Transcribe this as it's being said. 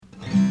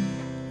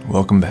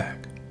Welcome back.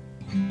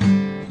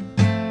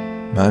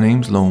 My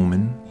name's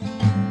Loman,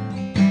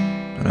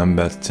 and I'm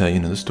about to tell you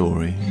another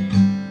story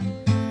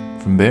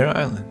from Bear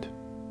Island.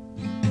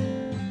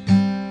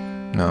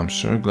 Now, I'm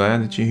sure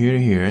glad that you're here to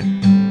hear it,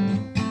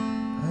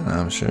 and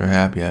I'm sure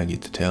happy I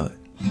get to tell it.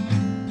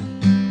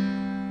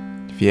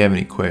 If you have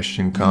any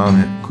question,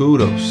 comment,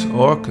 kudos,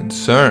 or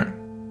concern,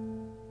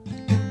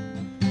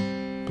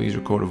 please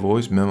record a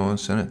voice memo and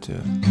send it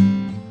to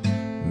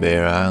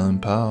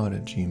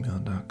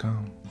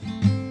bearislandpod@gmail.com.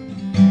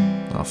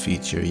 I'll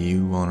feature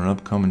you on an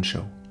upcoming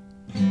show.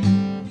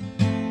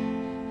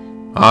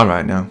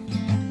 Alright now,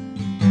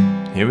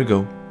 here we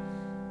go.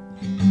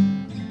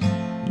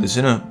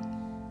 Listen up.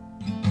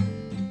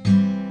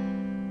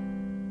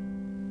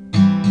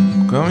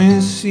 Come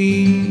and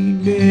see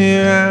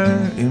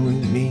Bear Island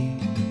with me.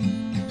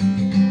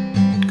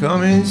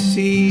 Come and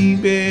see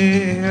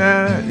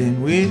Bear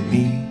Island with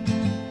me.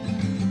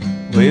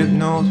 Way up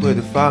north where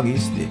the fog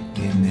is thick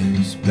and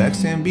there's black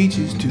sand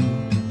beaches too.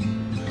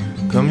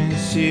 Come and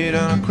sit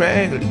on a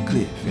craggly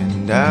cliff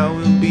and I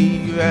will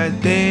be right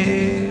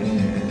there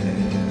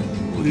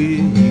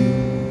with you.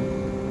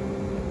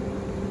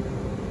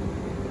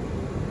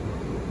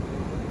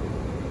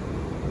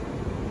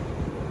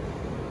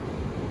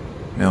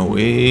 Now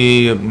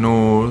way up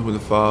north where the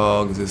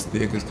fog is as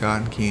thick as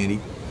cotton candy,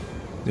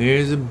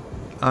 there's an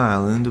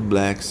island of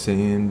black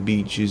sand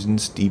beaches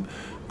and steep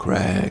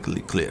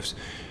craggly cliffs.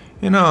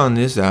 And on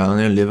this island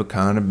there live a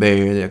kind of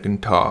bear that can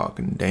talk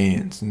and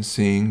dance and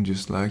sing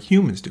just like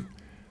humans do.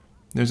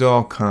 There's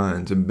all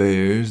kinds of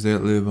bears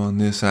that live on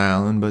this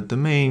island, but the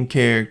main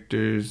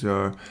characters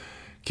are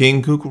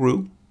King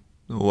Kookaroo,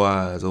 the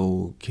wise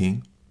old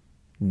king,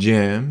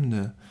 Jem,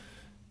 the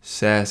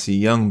sassy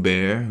young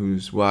bear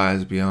who's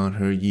wise beyond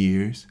her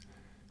years,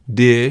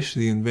 Dish,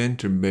 the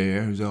inventor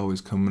bear who's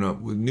always coming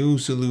up with new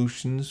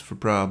solutions for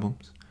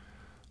problems,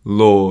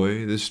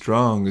 Loy, the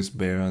strongest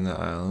bear on the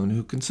island,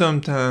 who can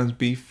sometimes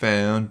be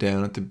found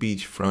down at the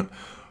beachfront,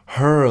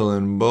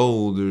 hurling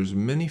boulders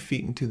many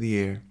feet into the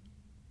air.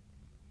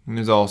 And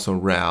there's also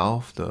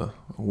Ralph, the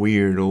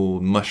weird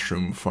old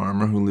mushroom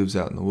farmer who lives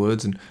out in the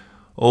woods, and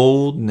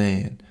Old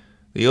Nan,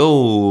 the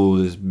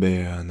oldest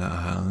bear on the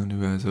island,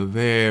 who has a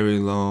very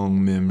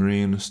long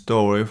memory and a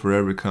story for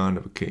every kind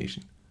of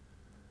occasion.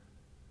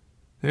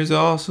 There's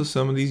also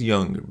some of these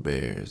younger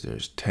bears.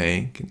 There's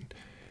Tank and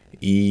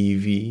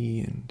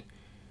Evie and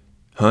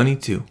Honey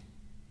too.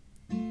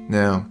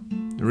 Now,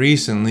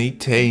 recently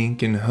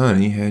Tank and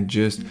Honey had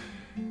just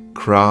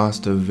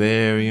crossed a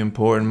very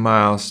important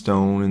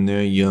milestone in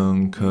their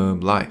young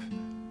cub life.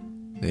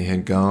 They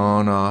had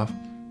gone off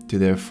to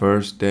their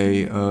first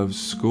day of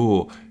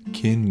school,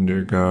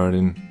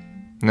 kindergarten.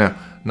 Now,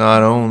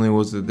 not only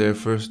was it their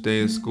first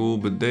day of school,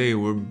 but they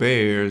were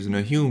bears in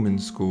a human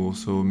school,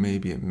 so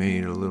maybe it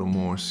made it a little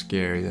more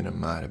scary than it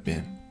might have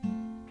been.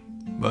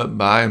 But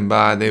by and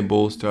by, they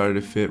both started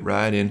to fit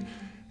right in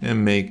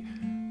and make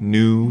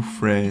new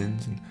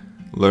friends and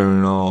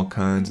learn all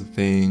kinds of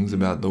things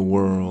about the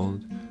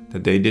world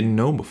that they didn't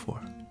know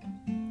before.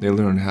 They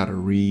learned how to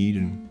read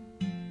and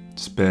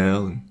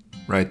spell and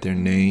write their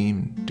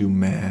name and do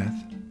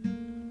math.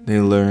 They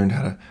learned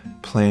how to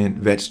plant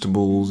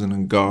vegetables in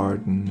a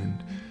garden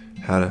and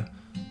how to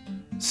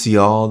see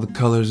all the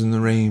colors in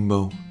the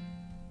rainbow.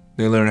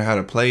 They learned how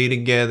to play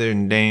together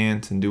and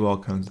dance and do all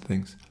kinds of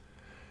things.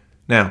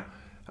 Now,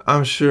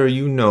 I'm sure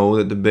you know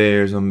that the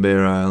bears on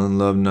Bear Island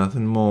love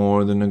nothing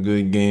more than a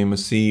good game of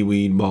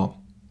seaweed ball.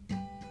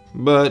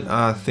 But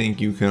I think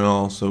you can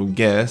also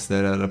guess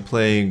that at a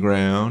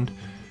playground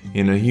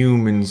in a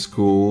human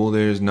school,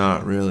 there's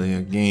not really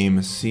a game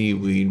of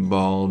seaweed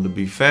ball to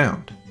be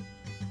found.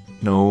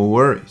 No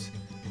worries.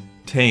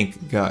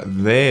 Tank got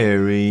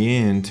very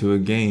into a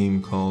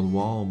game called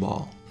wall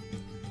ball.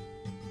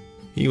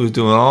 He was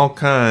doing all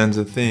kinds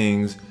of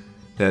things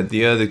that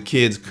the other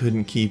kids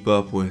couldn't keep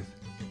up with.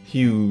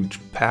 Huge,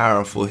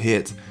 powerful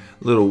hits,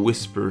 little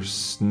whisper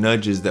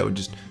nudges that would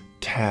just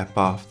tap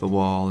off the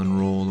wall and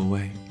roll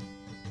away.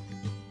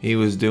 He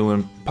was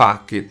doing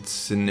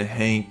pockets and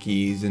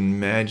hankies and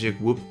magic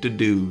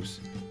whoop-de-doos.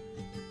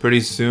 Pretty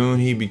soon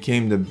he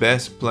became the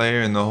best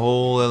player in the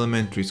whole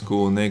elementary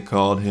school, and they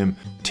called him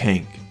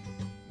Tank,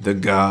 the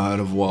god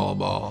of wall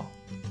ball.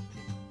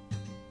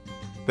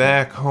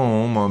 Back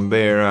home on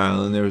Bear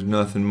Island, there was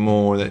nothing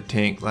more that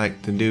Tank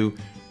liked to do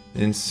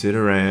than sit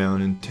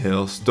around and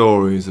tell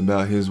stories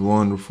about his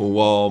wonderful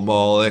wall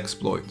ball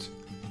exploits.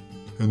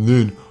 And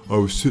then I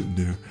was sitting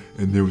there,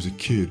 and there was a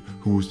kid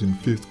who was in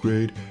 5th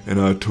grade, and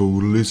I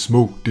totally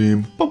smoked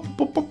him.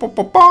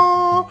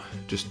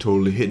 Just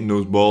totally hitting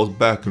those balls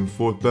back and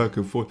forth, back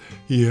and forth.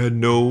 He had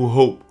no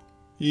hope.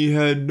 He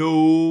had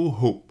no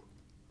hope.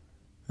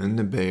 And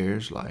the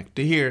bears liked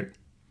to hear it.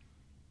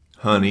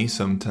 Honey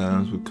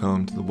sometimes would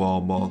come to the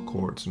wall ball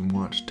courts and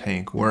watch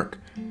Tank work,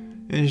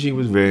 and she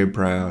was very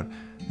proud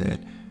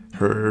that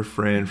her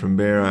friend from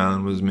Bear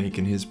Island was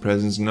making his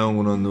presence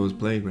known on those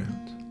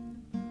playgrounds.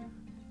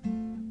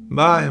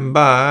 By and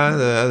by,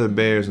 the other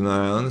bears on the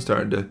island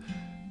started to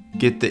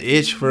get the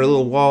itch for a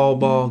little wall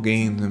ball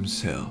game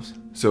themselves.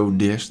 So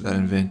Dish, that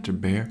inventor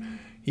bear,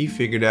 he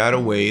figured out a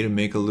way to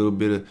make a little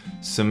bit of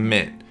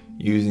cement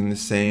using the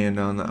sand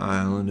on the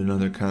island and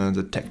other kinds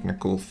of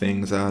technical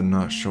things I'm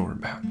not sure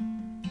about.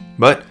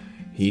 But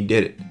he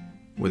did it.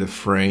 With a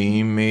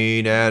frame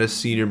made out of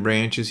cedar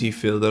branches, he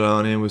filled it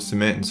on in with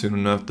cement, and soon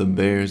enough the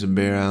bears of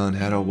Bear Island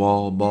had a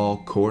wall ball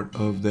court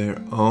of their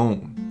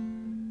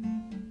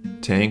own.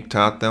 Tank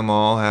taught them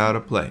all how to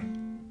play.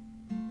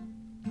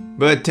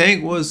 But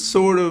Tank was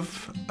sort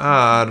of,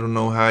 I don't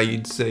know how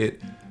you'd say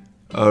it,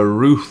 a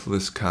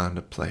ruthless kind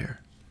of player.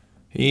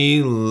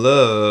 He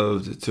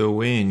loved to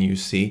win, you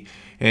see,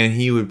 and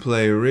he would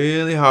play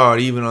really hard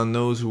even on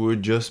those who were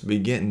just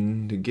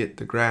beginning to get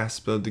the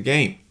grasp of the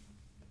game.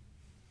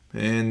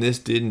 And this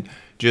didn't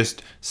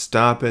just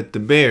stop at the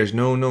bears.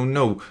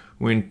 No.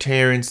 When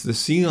Terrence the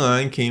sea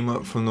lion came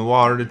up from the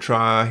water to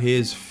try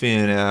his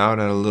fin out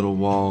at a little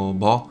wall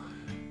ball,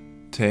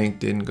 Tank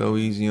didn't go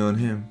easy on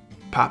him.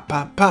 Pop,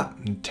 pop, pop,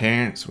 and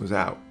Terrence was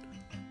out.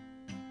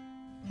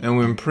 And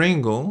when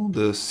Pringle,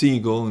 the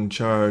seagull in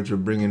charge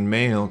of bringing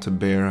mail to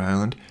Bear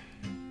Island,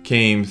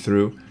 came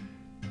through,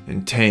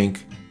 and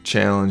Tank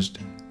challenged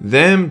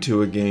them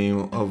to a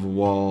game of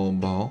wall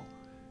ball,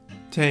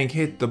 Tank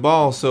hit the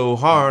ball so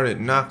hard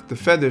it knocked the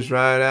feathers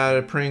right out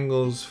of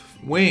Pringle's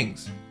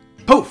wings.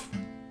 Poof!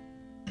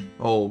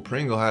 Old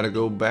Pringle had to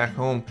go back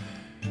home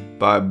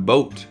by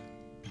boat.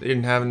 They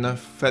didn't have enough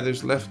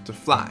feathers left to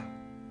fly.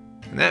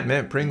 And that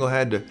meant Pringle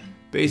had to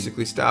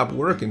basically stop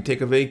work and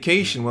take a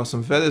vacation while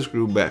some feathers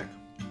grew back.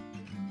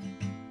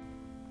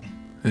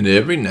 And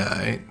every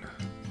night,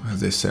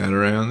 as they sat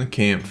around the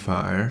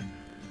campfire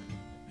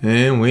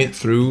and went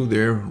through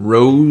their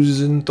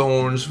roses and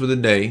thorns for the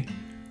day,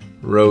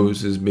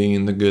 roses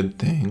being the good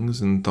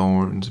things and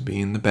thorns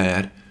being the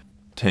bad,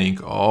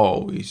 Tank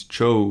always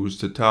chose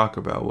to talk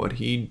about what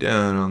he'd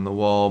done on the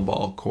wall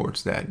ball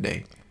courts that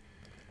day.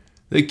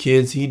 The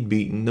kids he'd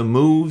beaten, the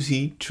moves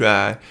he'd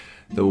tried,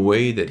 the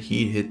way that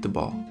he'd hit the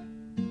ball.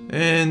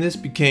 And this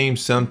became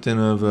something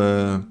of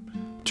a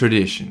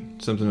tradition,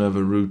 something of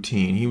a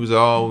routine. He was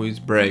always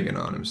bragging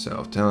on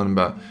himself, telling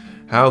about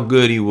how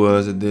good he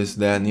was at this,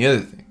 that, and the other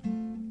thing.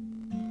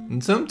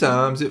 And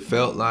sometimes it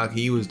felt like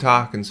he was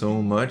talking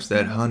so much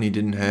that Honey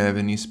didn't have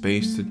any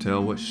space to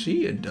tell what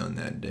she had done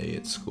that day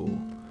at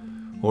school,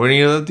 or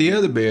any of the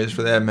other bears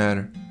for that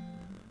matter.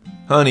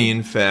 Honey,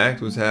 in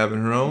fact, was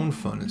having her own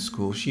fun at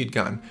school. She had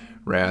gotten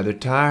rather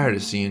tired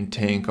of seeing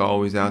Tank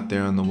always out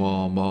there on the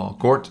wall ball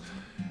courts,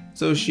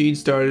 so she'd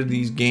started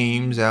these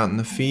games out in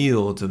the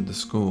fields of the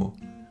school.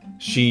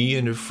 She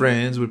and her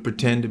friends would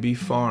pretend to be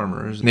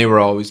farmers, and they were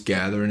always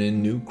gathering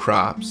in new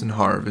crops and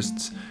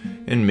harvests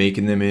and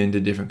making them into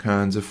different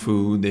kinds of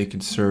food they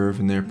could serve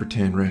in their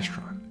pretend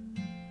restaurant.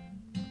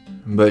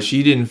 But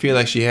she didn't feel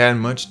like she had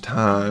much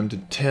time to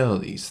tell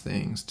these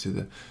things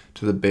to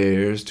the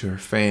bears, to her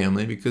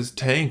family, because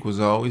Tank was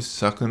always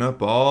sucking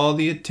up all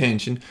the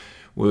attention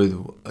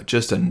with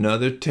just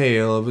another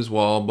tale of his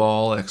wall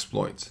ball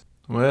exploits.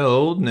 Well,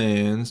 Old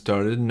Nan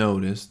started to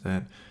notice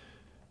that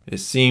it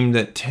seemed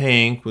that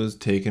Tank was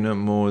taking up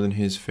more than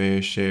his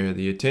fair share of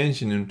the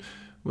attention and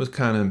was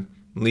kind of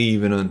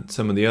leaving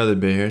some of the other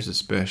bears,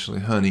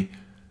 especially Honey,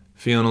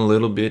 feeling a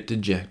little bit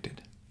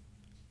dejected.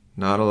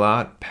 Not a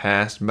lot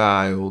passed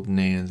by Old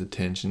Nan's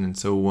attention, and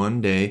so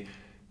one day,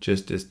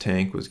 just as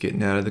Tank was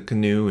getting out of the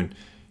canoe and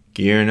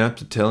gearing up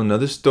to tell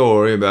another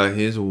story about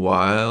his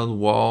wild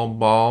wall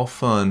ball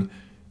fun,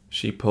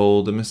 she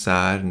pulled him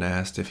aside and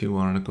asked if he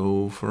wanted to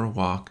go for a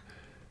walk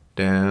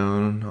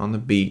down on the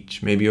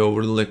beach, maybe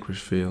over to the licorice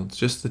fields,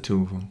 just the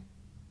two of them.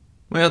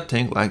 Well,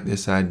 Tank liked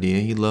this idea.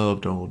 He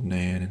loved Old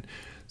Nan, and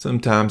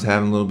sometimes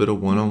having a little bit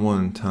of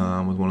one-on-one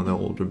time with one of the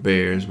older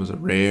bears was a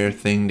rare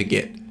thing to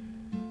get.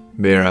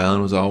 Bear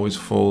Island was always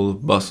full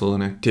of bustle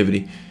and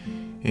activity,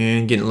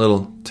 and getting a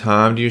little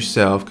time to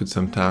yourself could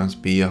sometimes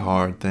be a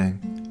hard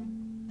thing.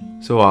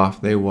 So off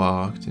they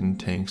walked, and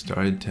Tank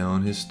started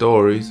telling his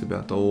stories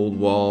about the old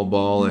wall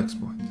ball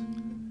exploits.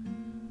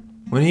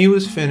 When he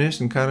was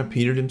finished and kind of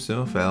petered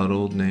himself out,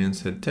 Old Nan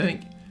said,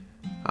 "Tank,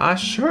 I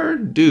sure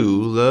do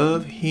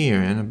love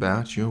hearing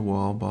about your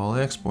wall ball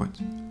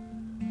exploits.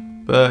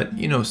 But,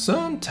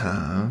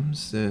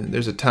 sometimes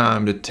there's a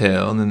time to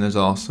tell, and then there's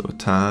also a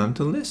time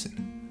to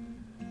listen.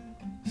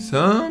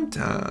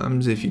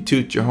 Sometimes if you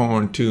toot your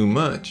horn too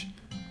much,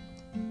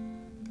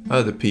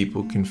 other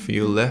people can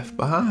feel left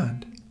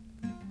behind."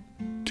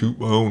 Toot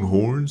my own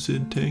horn,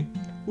 said Tank.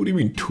 What do you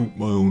mean toot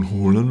my own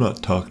horn? I'm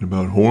not talking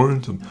about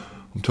horns. I'm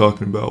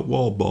talking about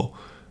wall ball.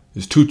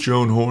 Is toot your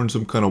own horn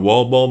some kind of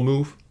wall ball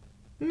move?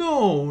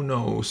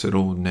 No, said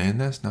Old Nan.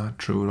 That's not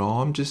true at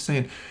all. I'm just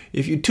saying,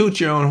 if you toot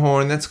your own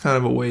horn, that's kind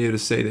of a way to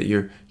say that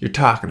you're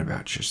talking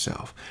about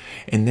yourself.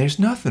 And there's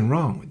nothing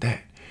wrong with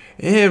that.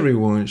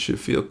 Everyone should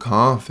feel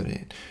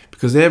confident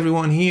because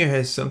everyone here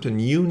has something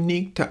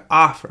unique to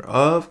offer.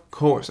 Of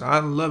course, I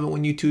love it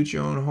when you toot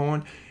your own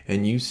horn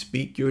and you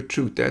speak your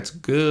truth. That's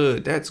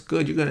good.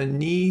 You're going to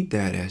need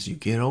that as you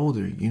get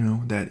older,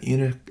 that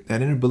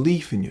inner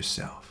belief in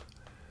yourself.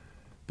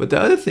 But the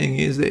other thing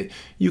is that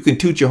you can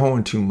toot your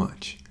horn too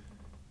much.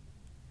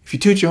 If you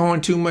toot your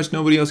horn too much,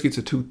 nobody else gets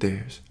to toot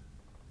theirs.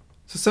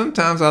 So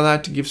sometimes I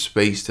like to give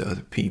space to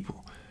other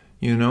people,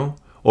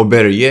 or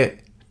better yet,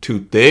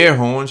 toot their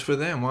horns for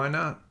them. Why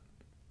not?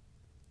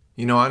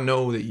 I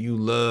know that you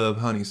love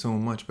Honey so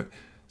much, but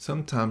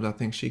sometimes I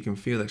think she can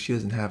feel like she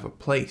doesn't have a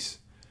place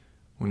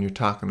when you're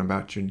talking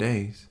about your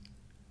days.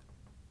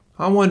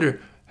 I wonder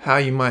how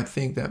you might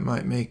think that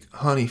might make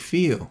Honey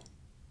feel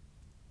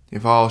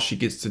if all she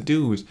gets to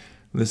do is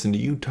listen to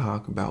you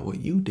talk about what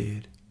you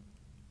did.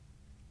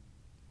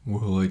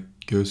 Well, I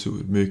guess it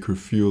would make her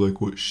feel like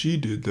what she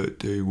did that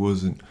day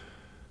wasn't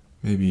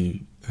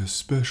maybe as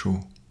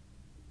special.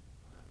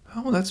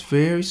 Oh, that's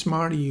very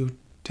smart of you,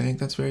 Tank.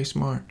 That's very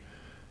smart.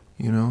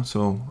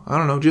 So, I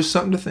don't know, just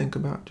something to think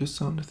about.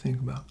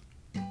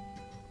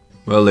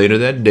 Well, later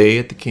that day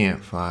at the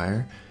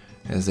campfire,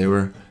 as they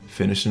were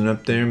finishing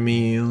up their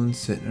meal and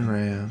sitting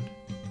around,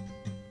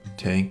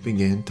 Tank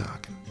began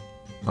talking.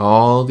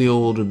 All the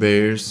older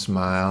bears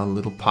smiled,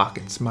 little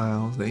pocket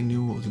smiles. They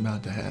knew what was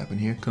about to happen.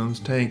 Here comes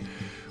Tank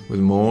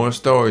with more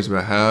stories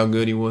about how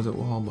good he was at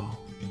wall ball.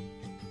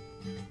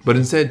 But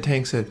instead,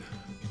 Tank said,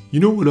 You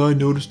know what I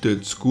noticed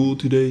at school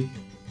today?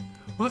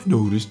 I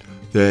noticed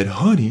that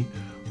Honey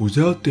was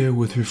out there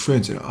with her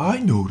friends, and I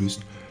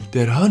noticed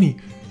that Honey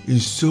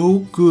is so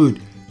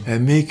good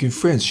at making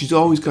friends. She's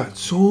always got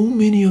so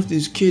many of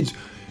these kids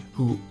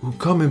who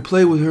come and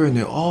play with her, and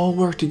they all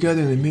work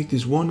together and they make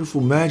these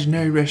wonderful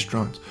imaginary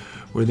restaurants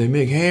where they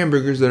make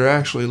hamburgers that are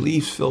actually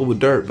leaves filled with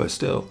dirt, but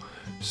still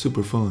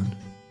super fun.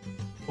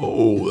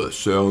 Oh, that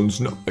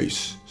sounds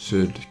nice,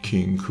 said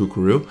King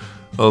Kookaroo,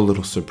 a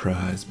little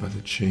surprised by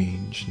the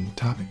change in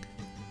topic.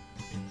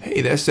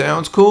 Hey, that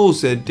sounds cool,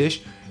 said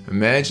Dish.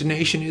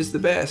 Imagination is the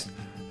best.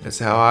 That's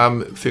how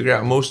I figure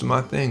out most of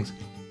my things.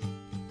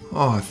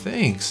 Oh,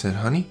 thanks, said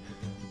Honey.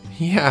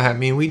 Yeah,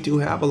 we do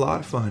have a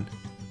lot of fun.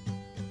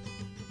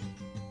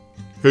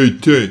 Hey,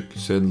 Tank,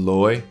 said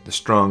Loy, the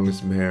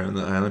strongest bear on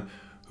the island,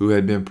 who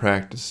had been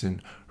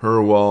practicing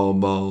her wall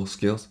ball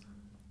skills.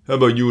 How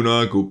about you and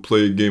I go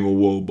play a game of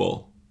wall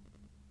ball?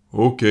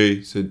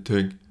 Okay, said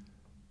Tank.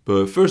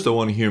 But first I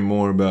want to hear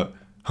more about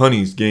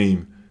Honey's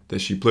game that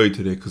she played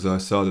today, because I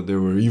saw that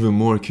there were even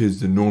more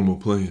kids than normal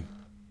playing.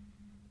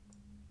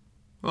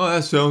 Oh,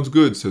 that sounds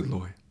good, said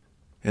Loy.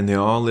 And they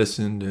all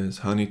listened as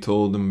Honey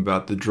told them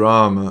about the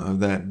drama of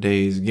that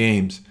day's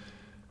games,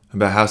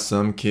 about how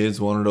some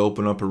kids wanted to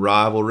open up a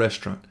rival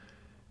restaurant,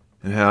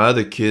 and how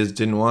other kids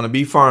didn't want to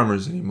be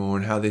farmers anymore,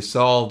 and how they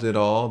solved it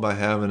all by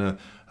having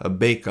a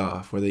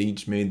bake-off where they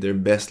each made their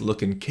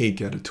best-looking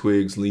cake out of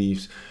twigs,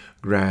 leaves,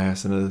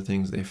 grass, and other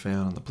things they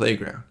found on the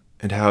playground.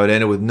 And how it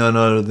ended with none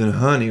other than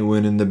Honey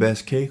winning the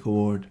best cake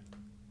award.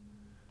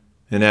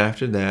 And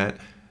after that,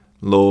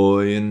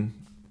 Loy and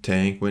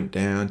Tank went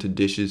down to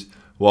Dish's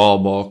wall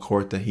ball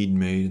court that he'd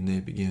made, and they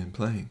began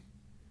playing.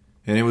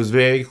 And it was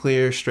very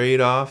clear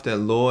straight off that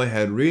Loy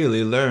had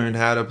really learned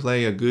how to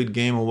play a good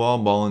game of wall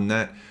ball, and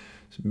that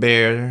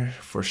bear,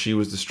 for she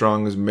was the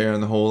strongest bear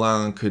on the whole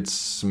island, could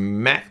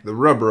smack the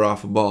rubber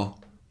off a ball.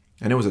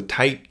 And it was a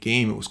tight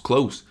game. It was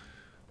close.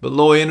 But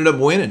Loy ended up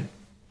winning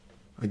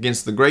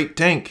against the great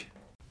Tank.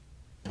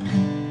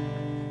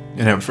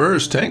 And at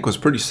first, Tank was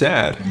pretty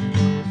sad.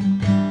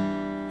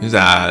 His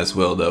eyes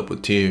welled up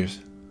with tears.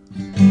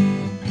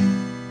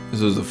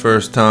 This was the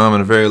first time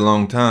in a very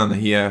long time that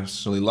he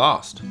actually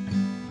lost.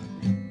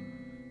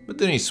 But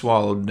then he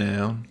swallowed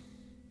down.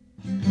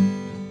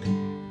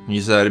 He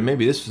decided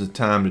maybe this was the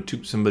time to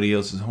toot somebody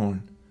else's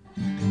horn.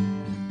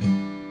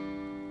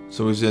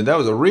 So he said, "That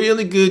was a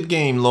really good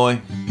game,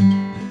 Loy.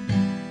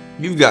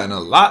 You've gotten a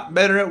lot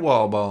better at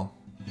wall ball."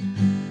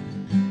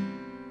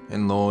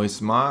 And Loy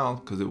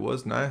smiled, because it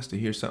was nice to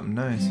hear something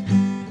nice.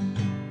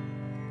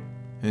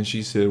 And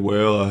she said,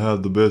 "Well, I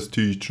have the best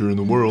teacher in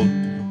the world,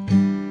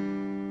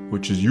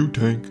 which is you,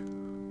 Tank."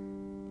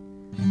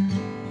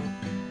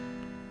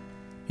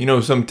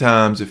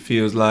 Sometimes it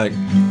feels like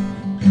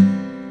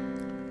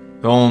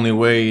the only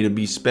way to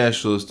be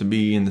special is to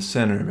be in the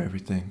center of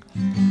everything.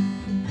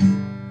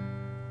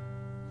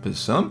 But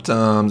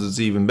sometimes it's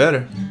even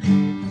better,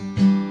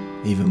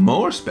 even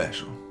more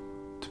special,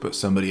 to put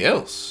somebody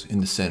else in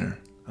the center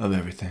of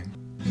everything.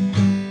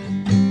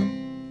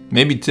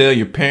 Maybe tell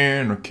your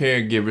parent or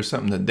caregiver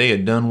something that they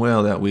had done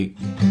well that week.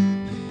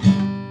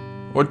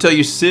 Or tell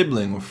your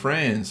sibling or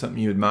friend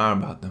something you admire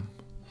about them.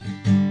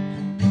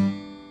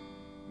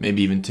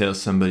 Maybe even tell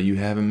somebody you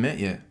haven't met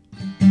yet.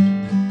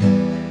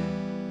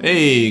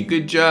 "Hey,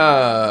 good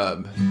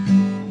job."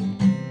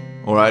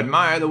 Or, "I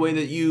admire the way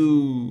that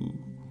you..."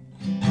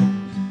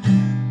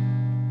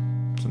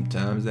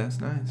 Sometimes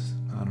that's nice.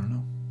 I don't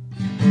know.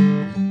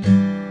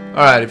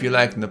 Alright, if you're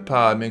liking the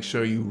pod, make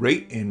sure you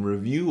rate and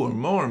review, or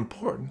more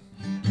important,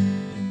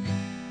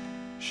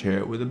 share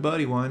it with a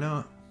buddy. Why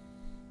not?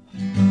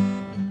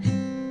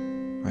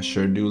 I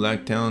sure do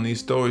like telling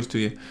these stories to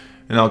you,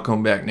 and I'll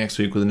come back next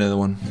week with another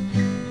one.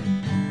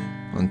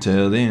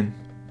 Until then,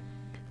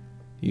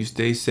 you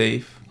stay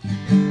safe,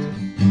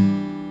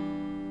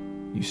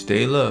 you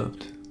stay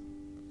loved,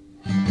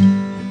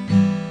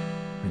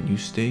 and you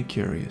stay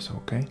curious,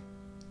 okay?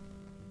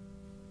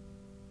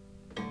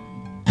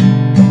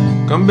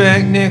 Come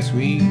back next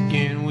week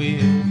and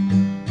we'll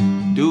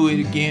do it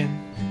again.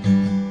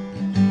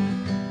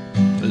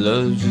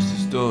 Love's just a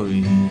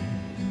story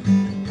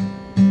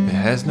that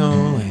has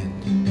no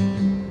end,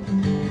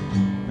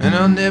 and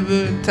I'll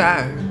never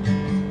tire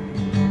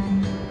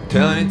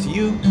telling it to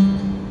you.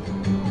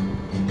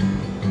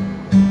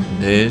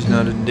 There's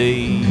not a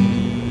day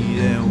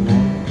that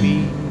won't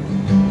be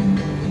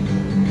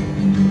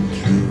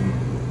true.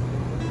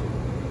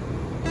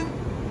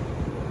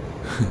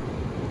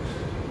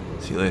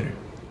 See you later.